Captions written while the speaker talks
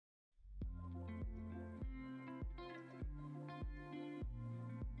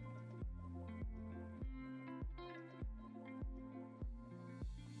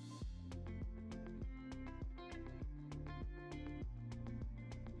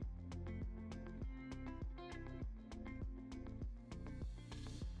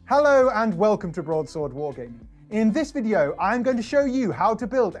Hello and welcome to Broadsword Wargaming. In this video, I'm going to show you how to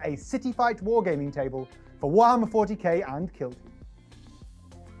build a city fight wargaming table for Warhammer 40k and Killteam.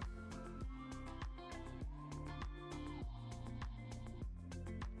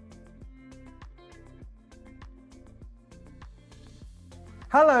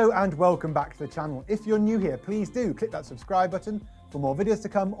 Hello and welcome back to the channel. If you're new here, please do click that subscribe button for more videos to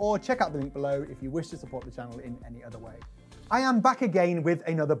come, or check out the link below if you wish to support the channel in any other way. I am back again with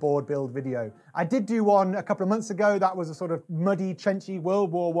another board build video. I did do one a couple of months ago. That was a sort of muddy, trenchy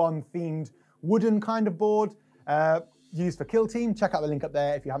World War I themed wooden kind of board used for Killteam. Check out the link up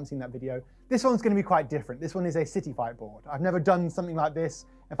there if you haven't seen that video. This one's going to be quite different. This one is a city fight board. I've never done something like this.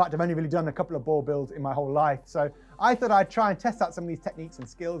 In fact, I've only really done a couple of board builds in my whole life. So I thought I'd try and test out some of these techniques and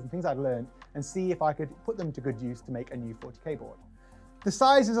skills and things I'd learned and see if I could put them to good use to make a new 40k board. The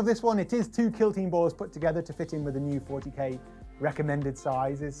sizes of this one, it is 2 Killteam boards put together to fit in with the new 40k recommended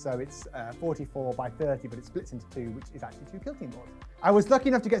sizes. So it's 44 by 30, but it splits into 2, which is actually 2 Killteam boards. I was lucky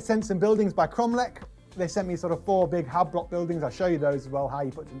enough to get sent some buildings by Cromlech. They sent me sort of 4 big hab block buildings. I'll show you those as well, how you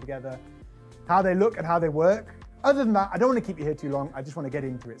put them together, how they look and how they work. Other than that, I don't want to keep you here too long. I just want to get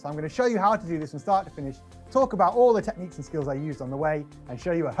into it. So I'm going to show you how to do this from start to finish, talk about all the techniques and skills I used on the way, and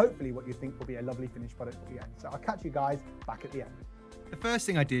show you hopefully what you think will be a lovely finished product at the end. So I'll catch you guys back at the end. The first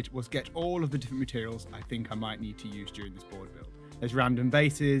thing I did was get all of the different materials I think I might need to use during this board build. There's random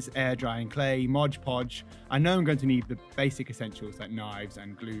bases, air drying clay, Mod Podge. I know I'm going to need the basic essentials like knives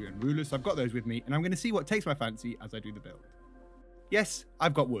and glue and rulers, so I've got those with me, and I'm going to see what takes my fancy as I do the build. Yes,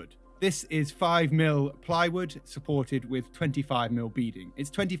 I've got wood. This is 5mm plywood supported with 25mm beading.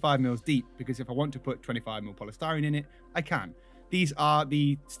 It's 25mm deep because if I want to put 25mm polystyrene in it, I can. These are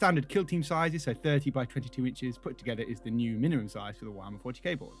the standard Killteam sizes, so 30 by 22 inches put together is the new minimum size for the Warhammer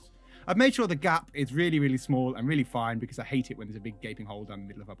 40k boards. I've made sure the gap is really small and really fine because I hate it when there's a big gaping hole down the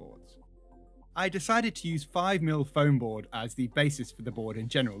middle of our boards. I decided to use 5mm foam board as the basis for the board in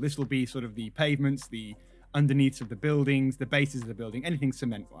general. This will be sort of the pavements, the underneaths of the buildings, the bases of the building, anything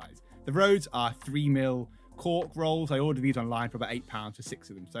cement-wise. The roads are 3mm cork rolls. I ordered these online for about £8 for 6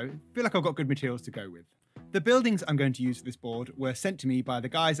 of them, so I feel like I've got good materials to go with. The buildings I'm going to use for this board were sent to me by the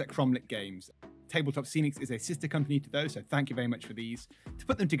guys at Cromlech Games. Tabletop Scenics is a sister company to those, so thank you very much for these. To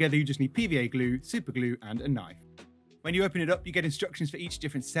put them together, you just need PVA glue, super glue, and a knife. When you open it up, you get instructions for each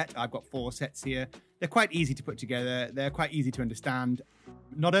different set. I've got 4 sets here. They're quite easy to put together. They're quite easy to understand.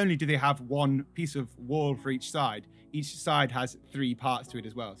 Not only do they have one piece of wall for each side has 3 parts to it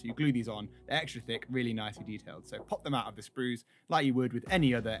as well. So you glue these on, they're extra thick, really nicely detailed. So pop them out of the sprues like you would with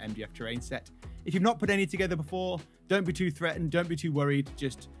any other MDF terrain set. If you've not put any together before, don't be too threatened, don't be too worried.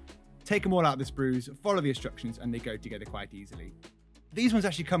 Just take them all out of the sprues, follow the instructions, and they go together quite easily. These ones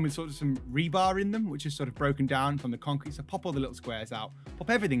actually come with sort of some rebar in them, which is sort of broken down from the concrete. So pop all the little squares out, pop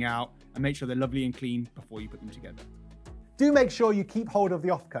everything out, and make sure they're lovely and clean before you put them together. Do make sure you keep hold of the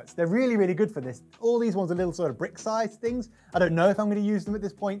offcuts. They're really good for this. All these ones are little sort of brick-sized things. I don't know if I'm going to use them at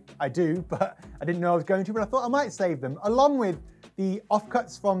this point. I do, but I didn't know I was going to, but I thought I might save them, along with the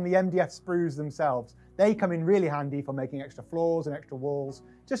offcuts from the MDF sprues themselves. They come in really handy for making extra floors and extra walls,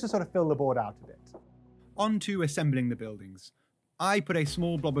 just to sort of fill the board out a bit. On to assembling the buildings. I put a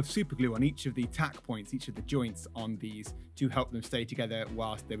small blob of super glue on each of the tack points, each of the joints on these to help them stay together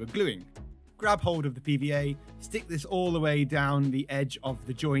whilst they were gluing. Grab hold of the PVA, stick this all the way down the edge of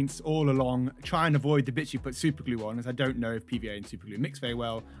the joints, all along. Try and avoid the bits you put super glue on, as I don't know if PVA and super glue mix very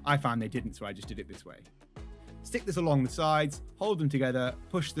well. I found they didn't, so I just did it this way. Stick this along the sides, hold them together,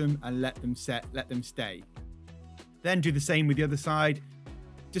 push them, and let them set, let them stay. Then do the same with the other side.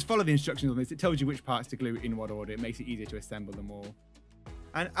 Just follow the instructions on this. It tells you which parts to glue in what order. It makes it easier to assemble them all.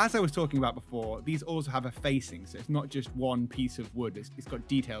 And as I was talking about before, these also have a facing, so it's not just one piece of wood. It's got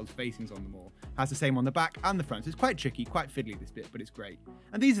detailed facings on them all. Has the same on the back and the front. So it's quite tricky, quite fiddly this bit, but it's great.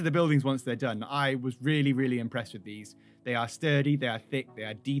 And these are the buildings once they're done. I was really impressed with these. They are sturdy, they are thick, they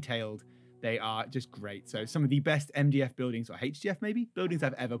are detailed, they are just great. So some of the best MDF buildings, or HDF maybe, buildings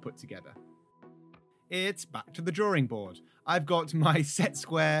I've ever put together. It's back to the drawing board. I've got my set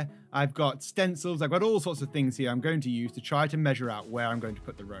square, I've got stencils, I've got all sorts of things here I'm going to use to try to measure out where I'm going to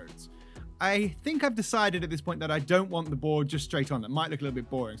put the roads. I think I've decided at this point that I don't want the board just straight on. That might look a little bit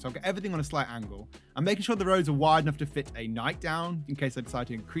boring, so I've got everything on a slight angle. I'm making sure the roads are wide enough to fit a nightgown in case I decide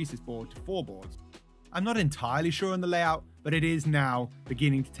to increase this board to 4 boards. I'm not entirely sure on the layout, but it is now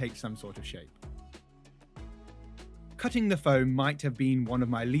beginning to take some sort of shape. Cutting the foam might have been one of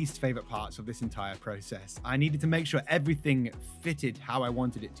my least favourite parts of this entire process. I needed to make sure everything fitted how I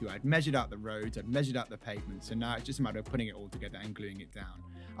wanted it to. I'd measured out the roads, I'd measured out the pavement, so now it's just a matter of putting it all together and gluing it down.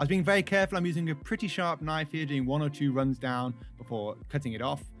 I was being very careful. I'm using a pretty sharp knife here, doing 1 or 2 runs down before cutting it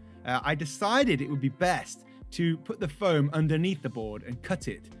off. I decided it would be best to put the foam underneath the board and cut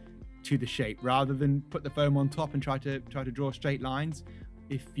it to the shape rather than put the foam on top and try to draw straight lines.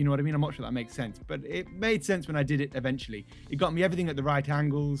 If you know what I mean. I'm not sure that makes sense, but it made sense when I did it eventually. It got me everything at the right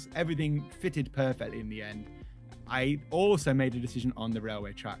angles, everything fitted perfectly in the end. I also made a decision on the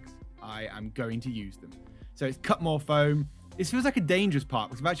railway tracks. I am going to use them. So it's cut more foam. This feels like a dangerous part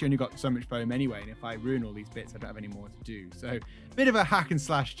because I've actually only got so much foam anyway, and if I ruin all these bits, I don't have any more to do. So a bit of a hack and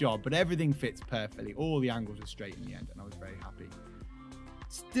slash job, but everything fits perfectly. All the angles are straight in the end, and I was very happy.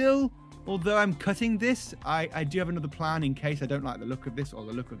 Still, although I'm cutting this, I do have another plan in case I don't like the look of this or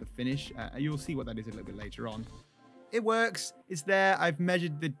the look of the finish. You'll see what that is a little bit later on. It works. It's there. I've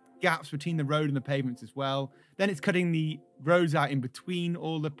measured the gaps between the road and the pavements as well. Then it's cutting the roads out in between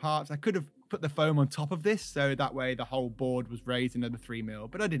all the parts. I could have put the foam on top of this, so that way the whole board was raised another 3 mil,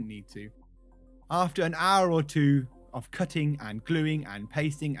 but I didn't need to. After an hour or two of cutting and gluing and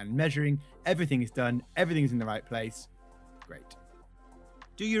pasting and measuring, everything is done. Everything is in the right place. Great.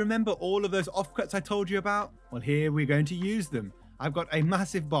 Do you remember all of those offcuts I told you about? Well, here we're going to use them. I've got a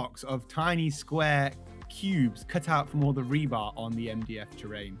massive box of tiny square cubes cut out from all the rebar on the MDF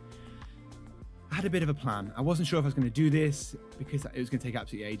terrain. I had a bit of a plan. I wasn't sure if I was going to do this because it was going to take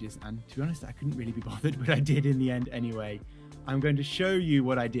absolutely ages, and to be honest, I couldn't really be bothered, but I did in the end anyway. I'm going to show you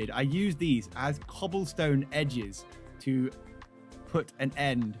what I did. I used these as cobblestone edges to put an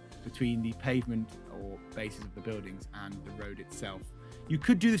end between the pavement or bases of the buildings and the road itself. You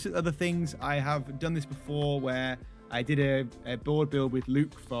could do this with other things. I have done this before where I did a board build with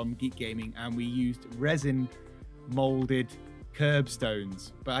Luke from Geek Gaming, and we used resin molded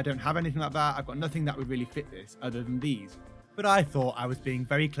curbstones, but I don't have anything like that. I've got nothing that would really fit this other than these. But I thought I was being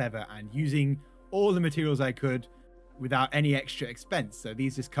very clever and using all the materials I could without any extra expense. So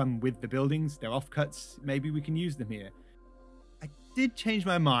these just come with the buildings. They're offcuts. Maybe we can use them here. I did change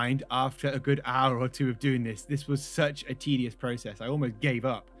my mind after a good hour or two of doing this. This was such a tedious process. I almost gave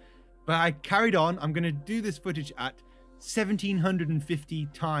up. But I carried on. I'm going to do this footage at 1750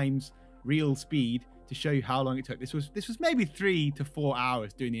 times real speed to show you how long it took. This was maybe 3 to 4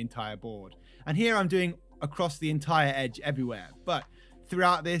 hours doing the entire board. And here I'm doing across the entire edge everywhere. But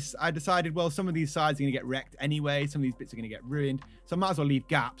throughout this, I decided, well, some of these sides are going to get wrecked anyway. Some of these bits are going to get ruined. So I might as well leave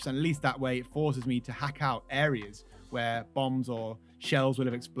gaps. And at least that way it forces me to hack out areas where bombs or shells will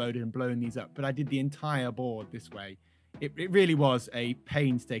have exploded and blown these up. But I did the entire board this way. It really was a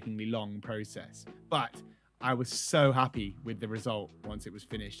painstakingly long process. But I was so happy with the result once it was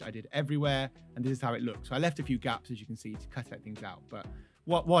finished. I did everywhere, and this is how it looks. So I left a few gaps, as you can see, to cut things out. But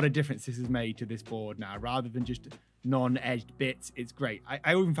what a difference this has made to this board now. Rather than just non-edged bits, it's great.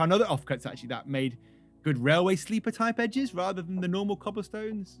 I even found other offcuts, actually, that made good railway sleeper type edges rather than the normal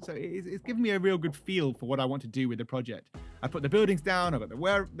cobblestones. So it's given me a real good feel for what I want to do with the project. I put the buildings down, I've got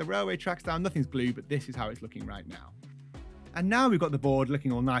the railway tracks down, nothing's glued, but this is how it's looking right now. And now we've got the board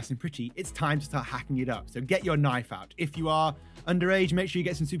looking all nice and pretty, it's time to start hacking it up. So get your knife out. If you are underage, make sure you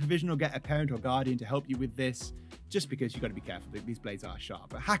get some supervision or get a parent or guardian to help you with this, just because you've got to be careful. These blades are sharp.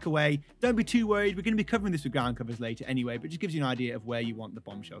 But hack away. Don't be too worried. We're going to be covering this with ground covers later anyway, but it just gives you an idea of where you want the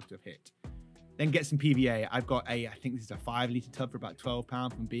bombshells to have hit. Then get some PVA. I've got I think this is a 5-litre tub for about £12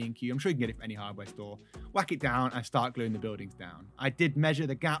 from B&Q. I'm sure you can get it from any hardware store. Whack it down and start gluing the buildings down. I did measure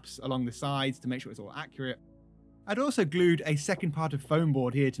the gaps along the sides to make sure it's all accurate. I'd also glued a second part of foam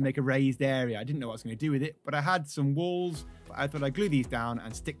board here to make a raised area. I didn't know what I was going to do with it, but I had some walls. I thought I'd glue these down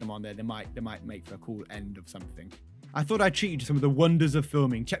and stick them on there. They might make for a cool end of something. I thought I'd treat you to some of the wonders of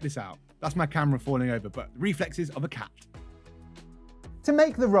filming. Check this out. That's my camera falling over, but the reflexes of a cat. To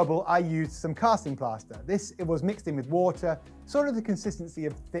make the rubble, I used some casting plaster. It was mixed in with water, sort of the consistency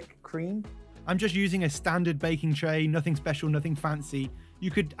of thick cream. I'm just using a standard baking tray, nothing special, nothing fancy. You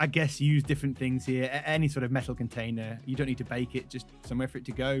could, I guess, use different things here, any sort of metal container. You don't need to bake it, just somewhere for it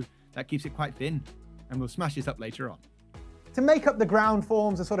to go. That keeps it quite thin, and we'll smash this up later on. To make up the ground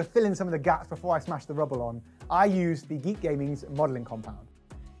forms and sort of fill in some of the gaps before I smash the rubble on, I used the Geek Gaming's modelling compound.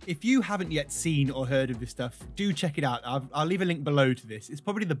 If you haven't yet seen or heard of this stuff, do check it out. I'll leave a link below to this. It's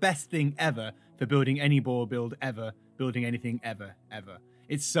probably the best thing ever for building any board build ever, building anything ever.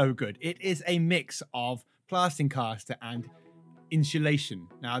 It's so good. It is a mix of plastering caster and insulation.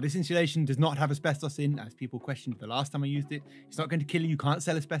 Now, this insulation does not have asbestos in, as people questioned the last time I used it. It's not going to kill you. You can't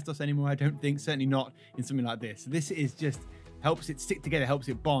sell asbestos anymore, I don't think. Certainly not in something like this. This is just helps it stick together, helps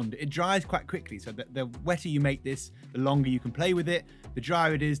it bond. It dries quite quickly, so that the wetter you make this, the longer you can play with it. The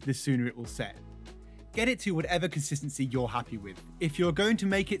drier it is, the sooner it will set. Get it to whatever consistency you're happy with. If you're going to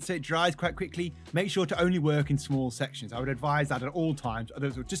make it so it dries quite quickly, make sure to only work in small sections. I would advise that at all times,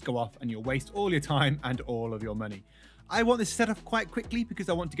 otherwise it will just go off and you'll waste all your time and all of your money. I want this set up quite quickly because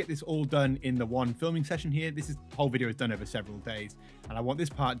I want to get this all done in the one filming session here. The whole video is done over several days, and I want this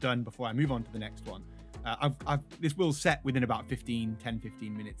part done before I move on to the next one. This will set within about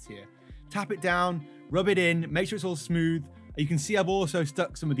 10-15 minutes here. Tap it down, rub it in, make sure it's all smooth. You can see I've also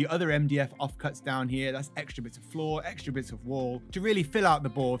stuck some of the other MDF offcuts down here. That's extra bits of floor, extra bits of wall to really fill out the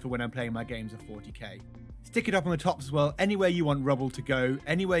board for when I'm playing my games of 40k. Stick it up on the tops as well. Anywhere you want rubble to go,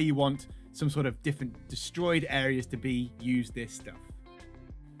 anywhere you want some sort of different destroyed areas to be, use this stuff.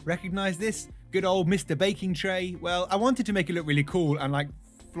 Recognize this? Good old Mr. Baking tray. Well, I wanted to make it look really cool and like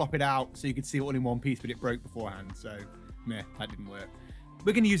flop it out so you could see it all in one piece, but it broke beforehand, so meh, that didn't work.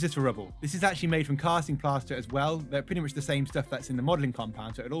 We're going to use this for rubble. This is actually made from casting plaster as well. They're pretty much the same stuff that's in the modeling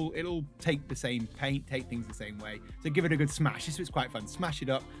compound, so it'll take the same paint, take things the same way. So give it a good smash. This is quite fun. Smash it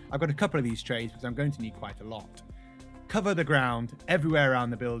up. I've got a couple of these trays because I'm going to need quite a lot. Cover the ground everywhere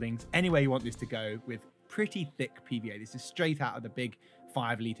around the buildings, anywhere you want this to go, with pretty thick PVA. This is straight out of the big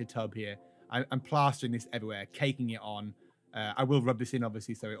 5-litre tub here. I'm plastering this everywhere, caking it on. I will rub this in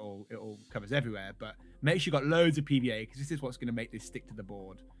obviously so it all covers everywhere, but make sure you've got loads of PVA because this is what's going to make this stick to the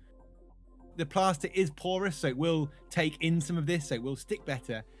board. The plaster is porous, so it will take in some of this, so it will stick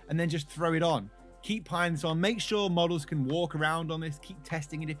better, and then just throw it on. Keep piling this on. Make sure models can walk around on this. Keep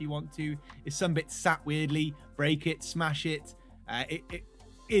testing it if you want to. If some bits sat weirdly, break it, smash it. It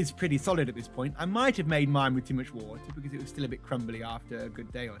is pretty solid at this point. I might have made mine with too much water because it was still a bit crumbly after a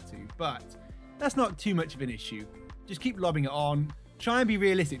good day or two, but that's not too much of an issue. Just keep lobbing it on. Try and be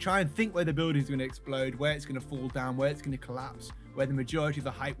realistic. Try and think where the building is going to explode, where it's going to fall down, where it's going to collapse, where the majority of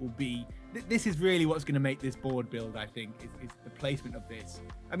the height will be. This is really what's going to make this board build, I think, is the placement of this.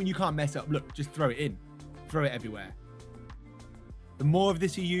 I mean, you can't mess up. Look, just throw it in. Throw it everywhere. The more of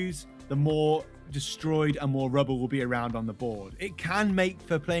this you use, the more destroyed and more rubble will be around on the board. It can make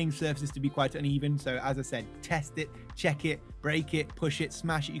for playing surfaces to be quite uneven. So as I said, test it, check it, break it, push it,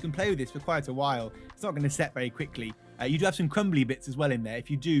 smash it. You can play with this for quite a while. It's not going to set very quickly. You do have some crumbly bits as well in there. If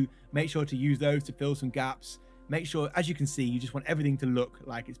you do, make sure to use those to fill some gaps. Make sure, as you can see, you just want everything to look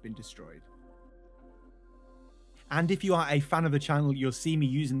like it's been destroyed. And if you are a fan of the channel, you'll see me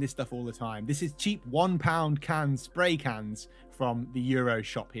using this stuff all the time. This is cheap £1 cans, spray cans from the Euro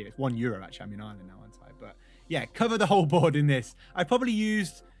shop here. It's €1 actually. I'm in Ireland now, aren't I? But yeah, cover the whole board in this. I probably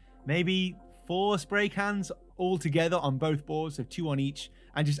used maybe 4 spray cans all together on both boards, so 2 on each,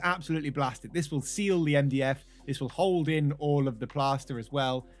 and just absolutely blast it. This will seal the MDF. This will hold in all of the plaster as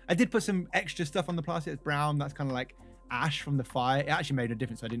well. I did put some extra stuff on the plaster. It's brown. That's kind of like ash from the fire. It actually made a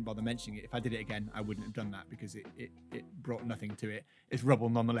difference, so I didn't bother mentioning it. If I did it again, I wouldn't have done that because it brought nothing to it. It's rubble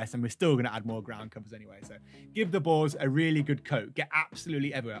nonetheless, and we're still going to add more ground covers anyway. So give the boards a really good coat. Get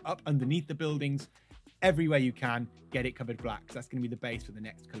absolutely everywhere, up underneath the buildings, everywhere you can. Get it covered black, because that's going to be the base for the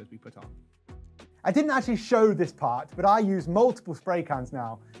next colours we put on. I didn't actually show this part, but I use multiple spray cans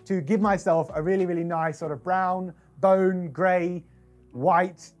now to give myself a really, really nice sort of brown, bone, grey,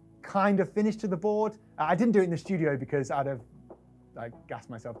 white kind of finish to the board. I didn't do it in the studio because I'd have gassed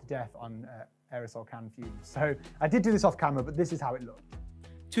myself to death on aerosol can fumes. So I did do this off camera, but this is how it looked.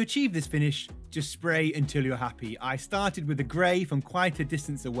 To achieve this finish, just spray until you're happy. I started with the grey from quite a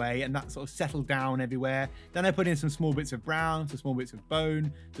distance away, and that sort of settled down everywhere. Then I put in some small bits of brown, some small bits of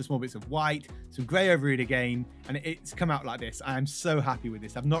bone, some small bits of white, some grey over it again, and it's come out like this. I am so happy with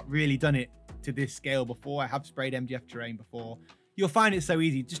this. I've not really done it to this scale before. I have sprayed MDF terrain before. You'll find it so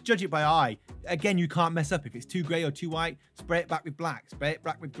easy. Just judge it by eye. Again, you can't mess up. If it's too grey or too white, spray it back with black, spray it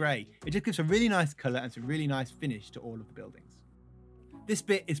back with grey. It just gives a really nice colour and some really nice finish to all of the buildings. This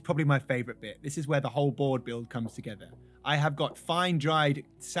bit is probably my favourite bit. This is where the whole board build comes together. I have got fine dried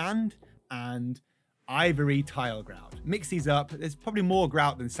sand and ivory tile grout. Mix these up. There's probably more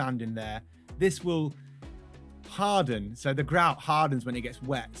grout than sand in there. This will harden. So the grout hardens when it gets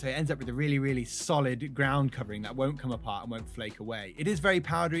wet. So it ends up with a really, really solid ground covering that won't come apart and won't flake away. It is very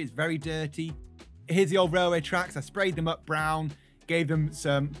powdery. It's very dirty. Here's the old railway tracks. I sprayed them up brown, gave them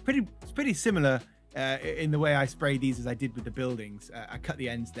some pretty similar in the way I sprayed these as I did with the buildings. I cut the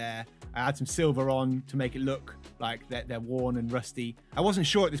ends there. I had some silver on to make it look like they're worn and rusty. I wasn't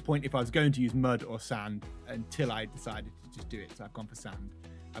sure at this point if I was going to use mud or sand until I decided to just do it. So I've gone for sand.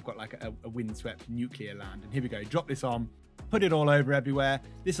 I've got like a windswept nuclear land. And here we go. Drop this on, put it all over everywhere.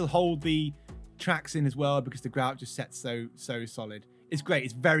 This will hold the tracks in as well because the grout just sets so solid. It's great.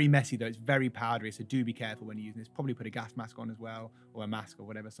 It's very messy though. It's very powdery, so do be careful when you're using this. Probably put a gas mask on as well, or a mask or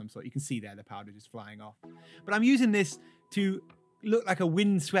whatever, some sort. You can see there the powder just flying off. But I'm using this to look like a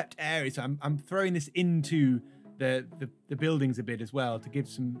windswept area. So I'm throwing this into the buildings a bit as well to give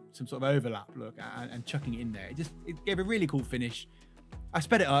some sort of overlap look and chucking it in there. It gave a really cool finish. I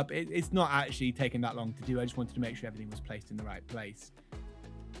sped it up. It's not actually taking that long to do. I just wanted to make sure everything was placed in the right place.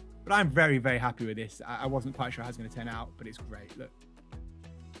 But I'm very, very happy with this. I wasn't quite sure how it's going to turn out, but it's great. Look,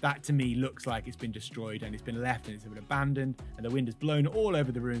 that to me looks like it's been destroyed and it's been left and it's been abandoned and the wind has blown all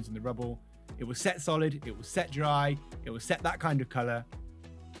over the ruins and the rubble. It was set solid, it was set dry, it was set that kind of color.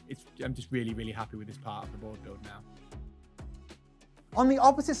 I'm just really, really happy with this part of the board build now. On the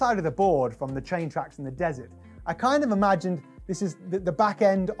opposite side of the board from the train tracks in the desert, I kind of imagined this is the back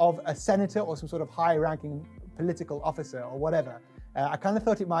end of a senator or some sort of high-ranking political officer or whatever. I kind of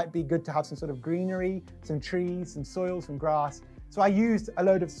thought it might be good to have some sort of greenery, some trees, some soil, some grass. So I used a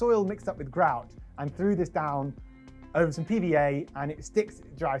load of soil mixed up with grout and threw this down over some PVA, and it sticks,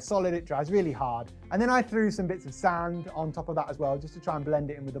 it dries solid, it dries really hard. And then I threw some bits of sand on top of that as well, just to try and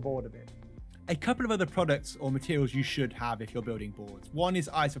blend it in with the board a bit. A couple of other products or materials you should have if you're building boards. One is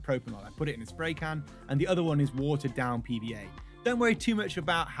isopropanol, I put it in a spray can, and the other one is watered down PVA. Don't worry too much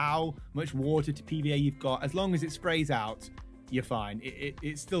about how much water to PVA you've got. As long as it sprays out, you're fine.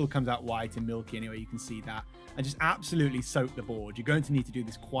 It still comes out white and milky anyway, you can see that. And just absolutely soak the board. You're going to need to do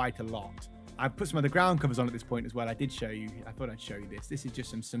this quite a lot. I've put some other ground covers on at this point as well. I did show you, I thought I'd show you this. This is just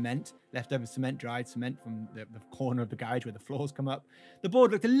some cement, leftover cement, dried cement from the corner of the garage where the floors come up. The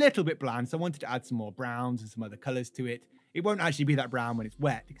board looked a little bit bland, so I wanted to add some more browns and some other colors to it. It won't actually be that brown when it's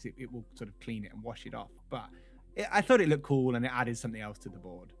wet because it will sort of clean it and wash it off. But I thought it looked cool and it added something else to the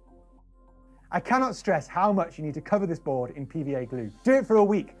board. I cannot stress how much you need to cover this board in PVA glue. Do it for a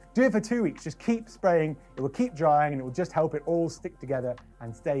week, do it for 2 weeks, just keep spraying, it will keep drying and it will just help it all stick together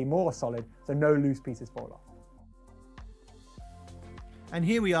and stay more solid so no loose pieces fall off. And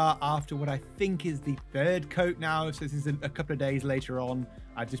here we are after what I think is the third coat now, so this is a couple of days later on.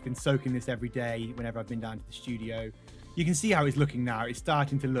 I've just been soaking this every day whenever I've been down to the studio. You can see how it's looking now. It's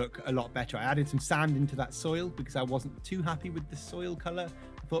starting to look a lot better. I added some sand into that soil because I wasn't too happy with the soil color.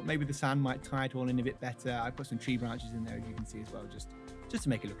 I thought maybe the sand might tie it all in a bit better. I put some tree branches in there, as you can see as well, just to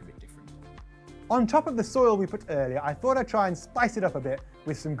make it look a bit different. On top of the soil we put earlier, I thought I'd try and spice it up a bit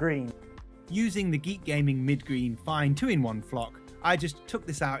with some green. Using the Geek Gaming Mid-Green Fine 2-in-1 flock, I just took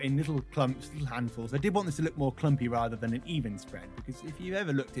this out in little clumps, little handfuls. I did want this to look more clumpy rather than an even spread, because if you've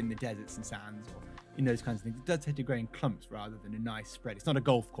ever looked in the deserts and sands or in those kinds of things, it does tend to grow in clumps rather than a nice spread. It's not a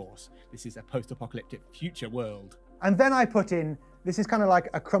golf course. This is a post-apocalyptic future world. And then I put in, this is kind of like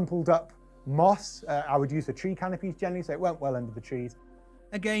a crumpled up moss. I would use the tree canopies generally, so it went well under the trees.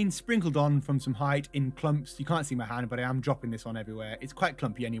 Again, sprinkled on from some height in clumps. You can't see my hand, but I am dropping this on everywhere. It's quite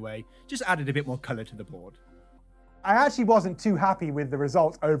clumpy anyway. Just added a bit more colour to the board. I actually wasn't too happy with the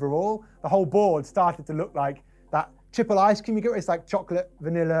result overall. The whole board started to look like that triple ice cream you get. It's like chocolate,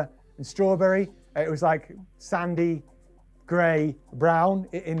 vanilla, and strawberry. It was like sandy, grey, brown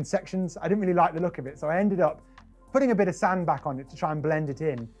in sections. I didn't really like the look of it, so I ended up putting a bit of sand back on it to try and blend it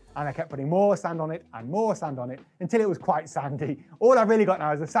in. And I kept putting more sand on it and more sand on it until it was quite sandy. All I've really got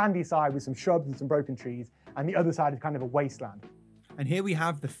now is a sandy side with some shrubs and some broken trees, and the other side is kind of a wasteland. And here we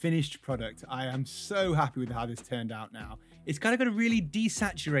have the finished product. I am so happy with how this turned out now. It's kind of got a really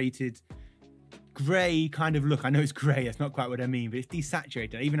desaturated grey kind of look. I know it's grey, that's not quite what I mean, but it's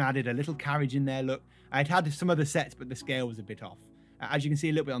desaturated. I even added a little carriage in there, look. I'd had some other sets, but the scale was a bit off. As you can see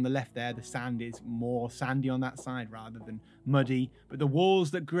a little bit on the left there, the sand is more sandy on that side rather than muddy. But the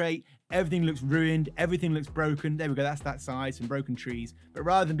walls look great. Everything looks ruined. Everything looks broken. There we go, that's that size, some broken trees. But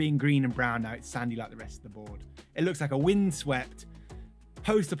rather than being green and brown now, it's sandy like the rest of the board. It looks like a windswept,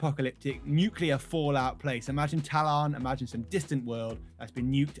 post-apocalyptic, nuclear fallout place. Imagine Talon, imagine some distant world that's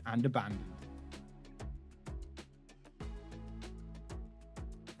been nuked and abandoned.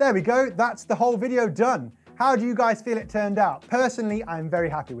 There we go, that's the whole video done. How do you guys feel it turned out? Personally, I'm very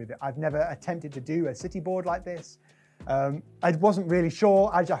happy with it. I've never attempted to do a city board like this. I wasn't really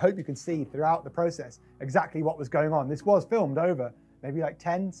sure, as I hope you can see throughout the process, exactly what was going on. This was filmed over maybe like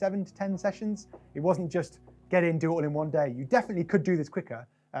 7 to 10 sessions. It wasn't just get in, do it all in one day. You definitely could do this quicker.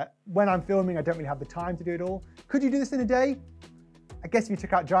 When I'm filming, I don't really have the time to do it all. Could you do this in a day? I guess if you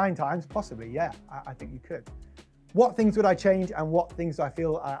took out drying times, possibly, yeah, I think you could. What things would I change and what things do I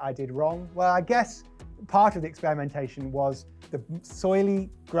feel I did wrong? Well, I guess part of the experimentation was the soily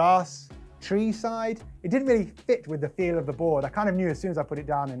grass tree side. It didn't really fit with the feel of the board. I kind of knew as soon as I put it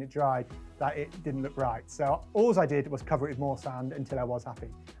down and it dried that it didn't look right. So all I did was cover it with more sand until I was happy.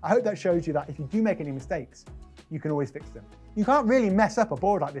 I hope that shows you that if you do make any mistakes, you can always fix them. You can't really mess up a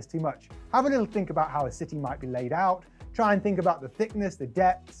board like this too much. Have a little think about how a city might be laid out. Try and think about the thickness, the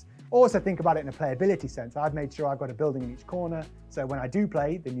depths. Also think about it in a playability sense. I've made sure I've got a building in each corner. So when I do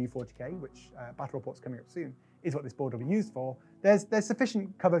play the new 40k, which Battle Report's coming up soon, is what this board will be used for, there's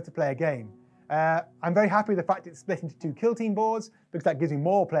sufficient cover to play a game. I'm very happy with the fact it's split into 2 Killteam boards, because that gives me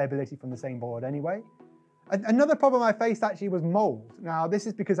more playability from the same board anyway. Another problem I faced actually was mold. Now, this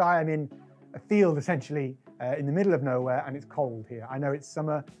is because I am in a field essentially in the middle of nowhere, and it's cold here. I know it's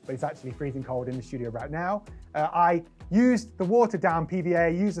summer, but it's actually freezing cold in the studio right now. I used the watered down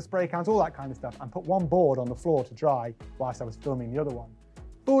PVA, used the spray cans, all that kind of stuff, and put one board on the floor to dry whilst I was filming the other one.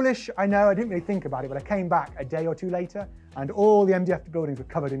 Foolish, I know, I didn't really think about it, but I came back a day or 2 later, and all the MDF buildings were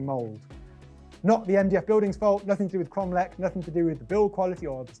covered in mold. Not the MDF building's fault, nothing to do with Cromlech, nothing to do with the build quality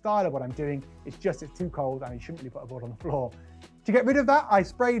or the style of what I'm doing. It's just it's too cold and you shouldn't really put a board on the floor. To get rid of that, I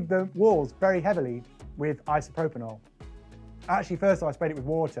sprayed the walls very heavily with isopropanol. Actually, first I sprayed it with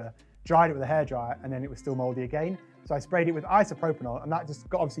water, dried it with a hairdryer, and then it was still moldy again. So I sprayed it with isopropanol, and that just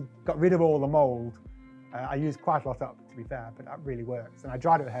obviously got rid of all the mold. I used quite a lot up, to be fair, but that really works. And I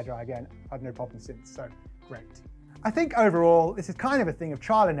dried it with a hairdryer again. I've had no problem since, so great. I think overall, this is kind of a thing of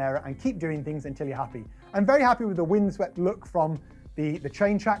trial and error and keep doing things until you're happy. I'm very happy with the windswept look from the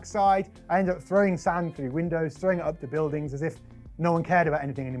train track side. I ended up throwing sand through windows, throwing it up to buildings as if no one cared about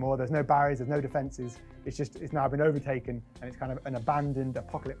anything anymore. There's no barriers, there's no defenses. It's now been overtaken and it's kind of an abandoned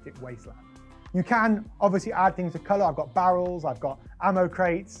apocalyptic wasteland. You can obviously add things of color. I've got barrels, I've got ammo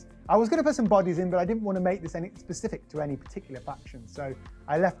crates. I was going to put some bodies in, but I didn't want to make this any specific to any particular faction, so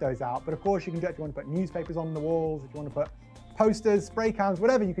I left those out. But of course, you can do it if you want to put newspapers on the walls, if you want to put posters, spray cans,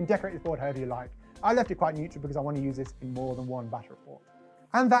 whatever. You can decorate this board however you like. I left it quite neutral because I want to use this in more than one battle report.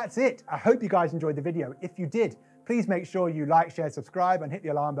 And that's it. I hope you guys enjoyed the video. If you did, please make sure you like, share, subscribe, and hit the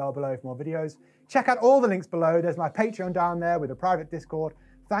alarm bell below for more videos. Check out all the links below. There's my Patreon down there with a private Discord.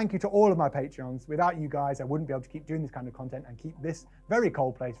 Thank you to all of my Patreons. Without you guys, I wouldn't be able to keep doing this kind of content and keep this very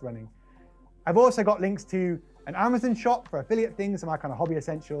cold place running. I've also got links to an Amazon shop for affiliate things and my kind of hobby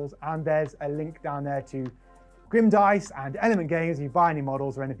essentials. And there's a link down there to Grim Dice and Element Games if you buy any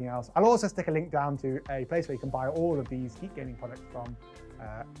models or anything else. I'll also stick a link down to a place where you can buy all of these heat gaming products from.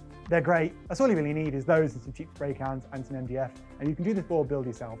 They're great. That's all you really need is those and some cheap spray cans and some MDF. And you can do this board build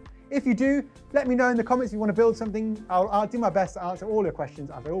yourself. If you do, let me know in the comments if you want to build something. I'll do my best to answer all your questions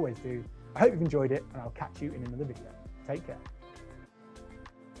as I always do. I hope you've enjoyed it and I'll catch you in another video. Take care.